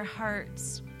open their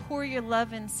hearts. Pour your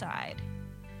love inside.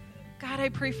 God, I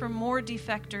pray for more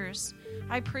defectors.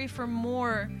 I pray for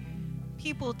more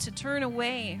people to turn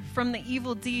away from the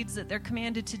evil deeds that they're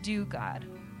commanded to do, God.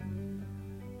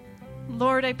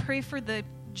 Lord, I pray for the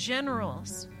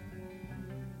generals.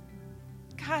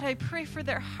 God, I pray for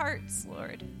their hearts,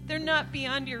 Lord. They're not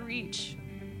beyond your reach.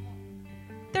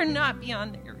 They're not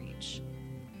beyond your reach.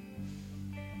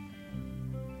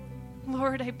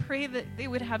 Lord, I pray that they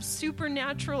would have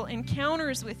supernatural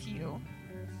encounters with you.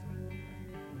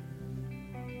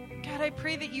 God, I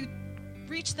pray that you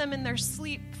reach them in their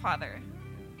sleep, Father.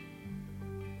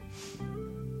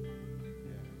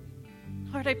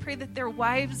 Lord, I pray that their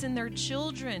wives and their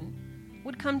children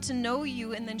would come to know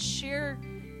you and then share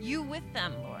you with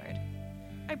them, Lord.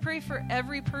 I pray for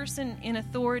every person in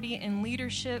authority and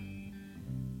leadership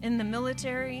in the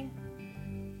military.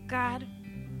 God,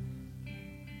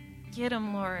 get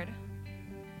them, Lord.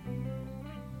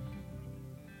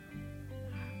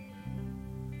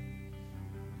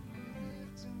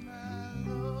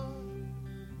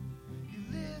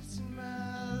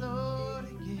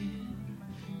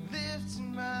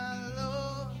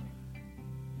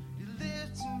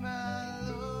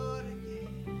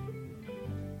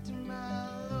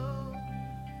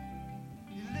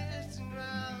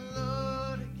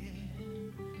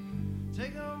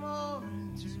 Take a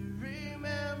moment to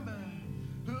remember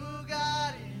who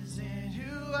God is and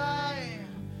who I am.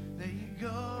 There you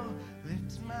go,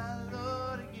 lift my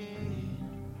Lord again.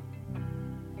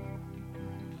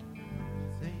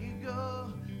 There you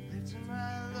go, lift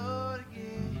my Lord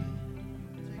again.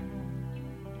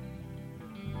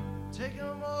 Take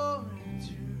a moment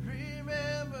to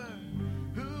remember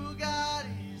who God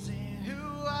is and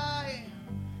who I am.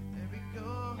 There we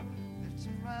go, lift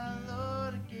my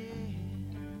Lord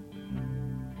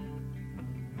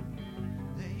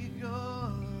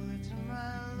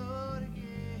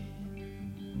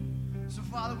again. So,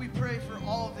 Father, we pray for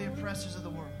all of the oppressors of the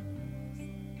world.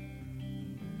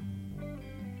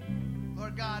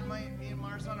 Lord God,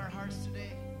 Myanmar's on our hearts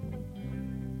today.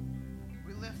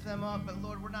 We lift them up, but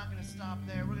Lord, we're not going to stop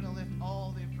there. We're going to lift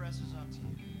all the oppressors up to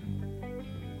you.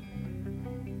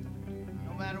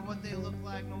 No matter what they look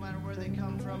like, no matter where they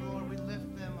come from, Lord, we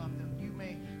lift them up, that you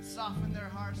may soften their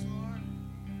hearts, Lord.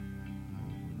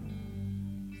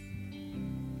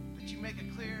 That you make a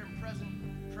clear and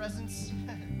present presence.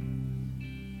 That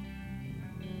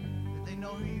they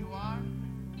know who you are.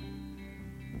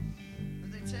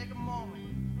 That they take a moment.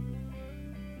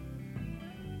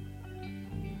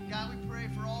 God, we pray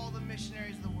for all the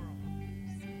missionaries of the world.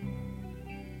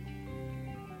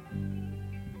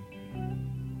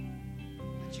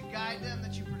 That you guide them,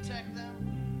 that you protect them.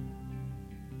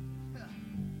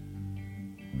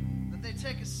 That they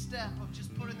take a step of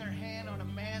just putting their hand on a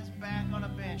man's back on a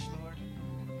bench, Lord.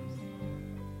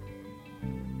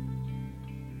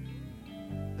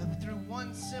 That through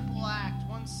one simple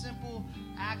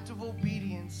act of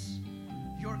obedience,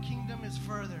 your kingdom is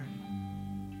furthered.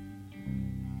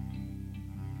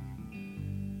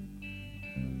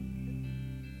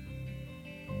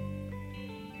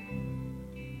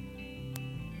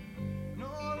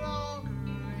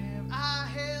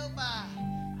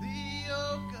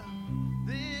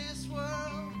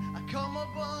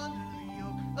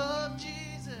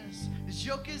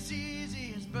 Yoke is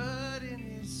easy, his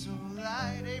burden is so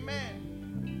light.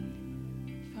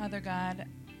 Amen. Father God,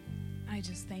 I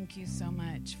just thank you so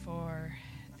much for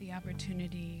the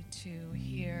opportunity to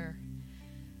hear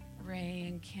Ray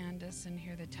and Candace and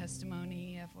hear the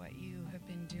testimony of what you have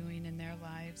been doing in their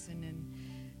lives and in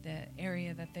the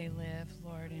area that they live,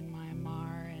 Lord, in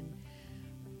Myanmar. And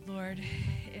Lord,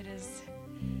 it is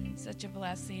such a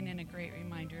blessing and a great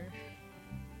reminder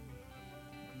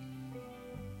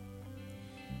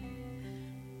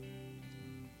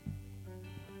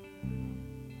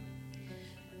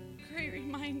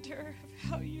of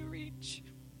how you reach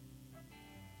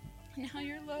and how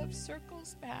your love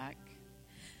circles back.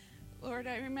 Lord,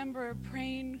 I remember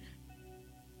praying,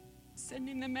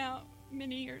 sending them out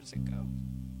many years ago.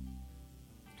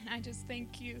 And I just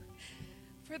thank you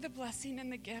for the blessing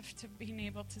and the gift of being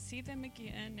able to see them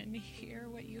again and hear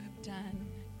what you have done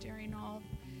during all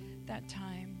that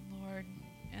time, Lord,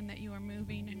 and that you are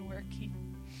moving and working.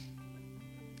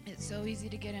 It's so easy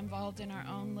to get involved in our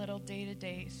own little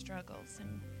day-to-day struggles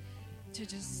and to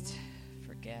just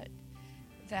forget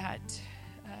that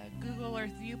Google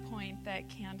Earth viewpoint that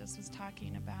Candace was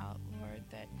talking about, Lord,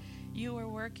 that you are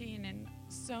working in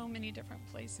so many different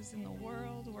places in the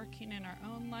world, working in our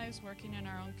own lives, working in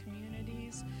our own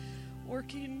communities,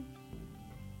 working,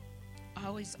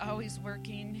 always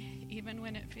working, even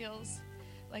when it feels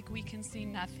like we can see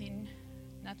nothing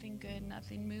good,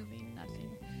 nothing moving,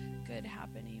 nothing good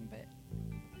happening, but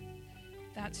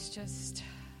that's just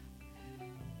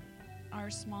our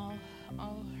small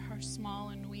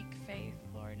and weak faith,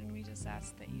 Lord, and we just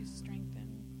ask that you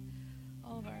strengthen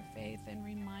all of our faith and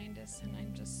remind us, and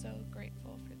I'm just so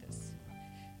grateful for this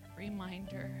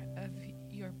reminder of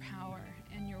your power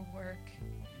and your work.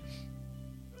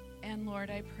 And Lord,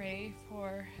 I pray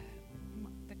for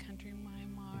the country of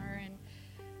Myanmar and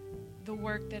the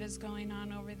work that is going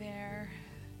on over there.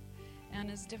 And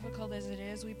as difficult as it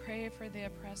is, we pray for the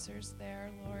oppressors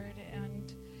there, Lord,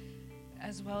 and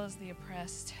as well as the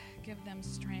oppressed. Give them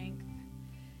strength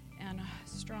and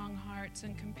strong hearts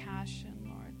and compassion,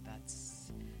 Lord.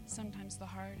 That's sometimes the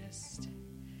hardest.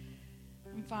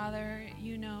 And Father,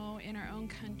 you know in our own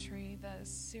country the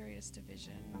serious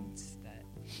divisions that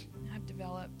have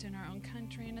developed in our own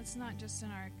country. And it's not just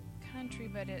in our country,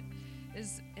 but it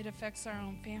affects our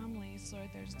own families, Lord.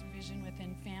 There's division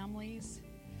within families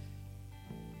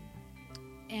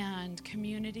and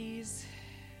communities.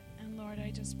 And Lord,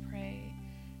 I just pray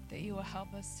that you will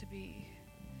help us to be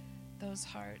those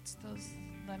hearts, those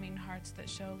loving hearts that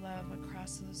show love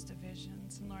across those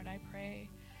divisions. And Lord, I pray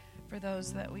for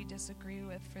those that we disagree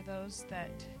with, for those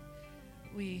that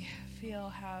we feel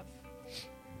have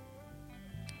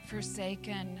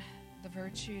forsaken the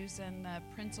virtues and the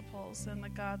principles and the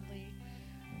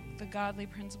godly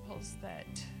principles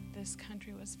that this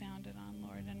country was founded on,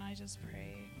 Lord. And I just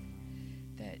pray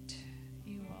that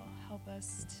you will help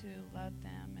us to love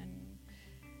them and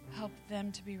help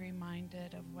them to be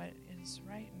reminded of what is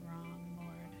right and wrong,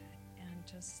 Lord. And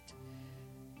just,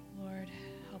 Lord,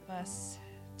 help us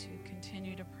to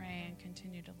continue to pray and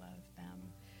continue to love them.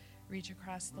 Reach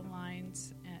across the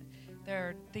lines. And there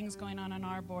are things going on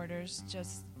our borders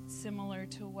just similar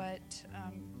to what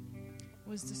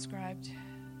was described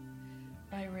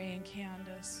by Ray and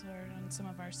Candace, Lord, on some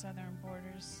of our southern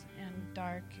borders, and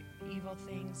dark, evil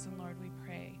things. And Lord, we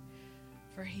pray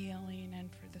for healing and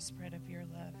for the spread of your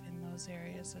love in those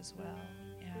areas as well,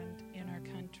 and in our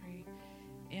country,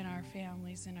 in our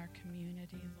families, in our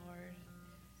community, Lord,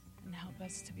 and help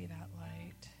us to be that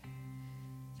light.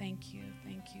 Thank you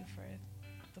for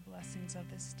the blessings of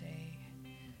this day,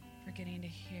 for getting to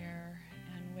hear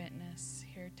and witness,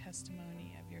 hear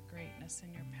testimony of your greatness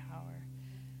and your power,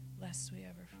 lest we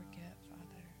ever forget,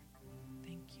 Father.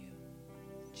 Thank you.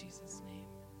 In Jesus' name.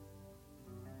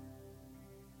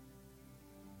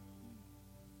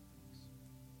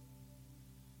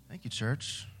 Thank you,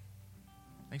 church.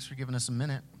 Thanks for giving us a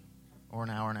minute or an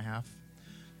hour and a half.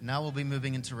 Now we'll be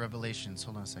moving into Revelations.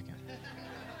 Hold on a second.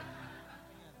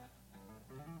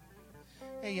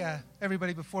 Hey,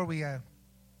 everybody, before we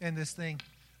end this thing,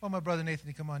 I want my brother Nathan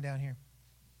to come on down here.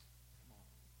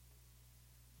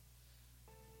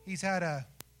 He's had a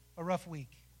rough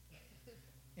week.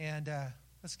 And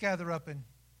let's gather up and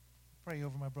pray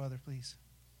over my brother, please.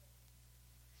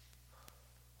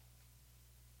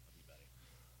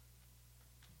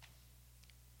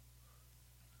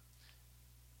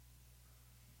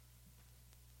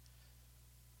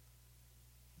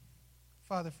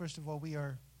 Father, first of all,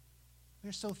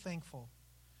 we're so thankful.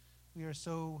 We are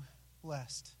so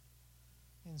blessed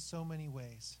in so many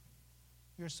ways.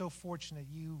 We are so fortunate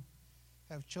you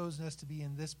have chosen us to be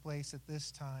in this place at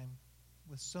this time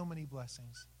with so many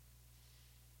blessings.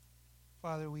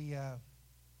 Father, we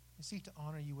seek to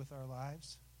honor you with our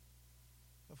lives.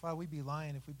 But Father, we'd be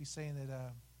lying if we'd be saying that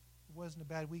it wasn't a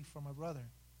bad week for my brother.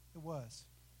 It was.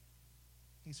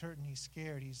 He's hurting, he's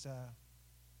scared, he's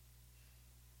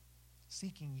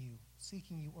seeking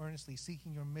you earnestly,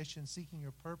 seeking your mission, seeking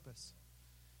your purpose,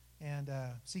 and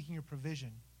seeking your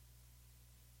provision.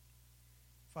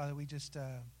 Father, we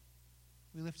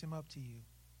lift him up to you,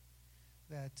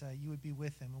 that you would be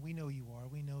with him. And we know you are.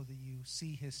 We know that you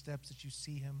see his steps, that you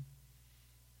see him,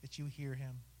 that you hear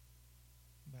him.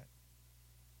 But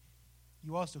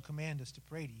you also command us to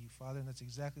pray to you, Father, and that's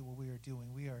exactly what we are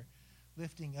doing. We are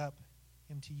lifting up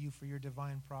him to you for your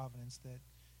divine providence, that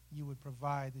you would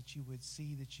provide, that you would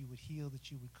see, that you would heal, that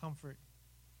you would comfort.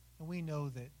 And we know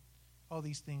that all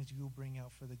these things you will bring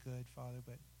out for the good, Father.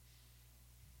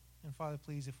 And Father,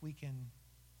 please, if we can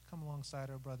come alongside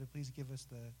our brother, please give us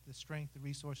the strength, the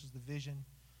resources, the vision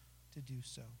to do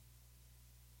so.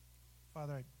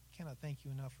 Father, I cannot thank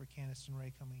you enough for Candace and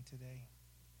Ray coming today.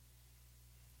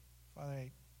 Father,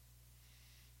 I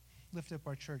lift up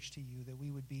our church to you, that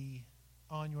we would be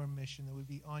on your mission, that we would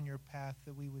be on your path,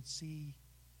 that we would see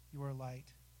your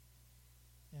light.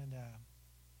 And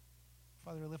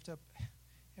Father, I lift up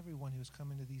everyone who's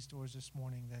come into these doors this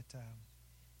morning, that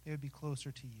they would be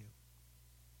closer to you.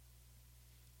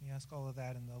 We ask all of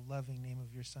that in the loving name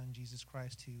of your Son, Jesus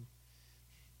Christ, who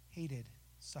hated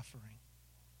suffering.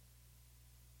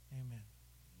 Amen.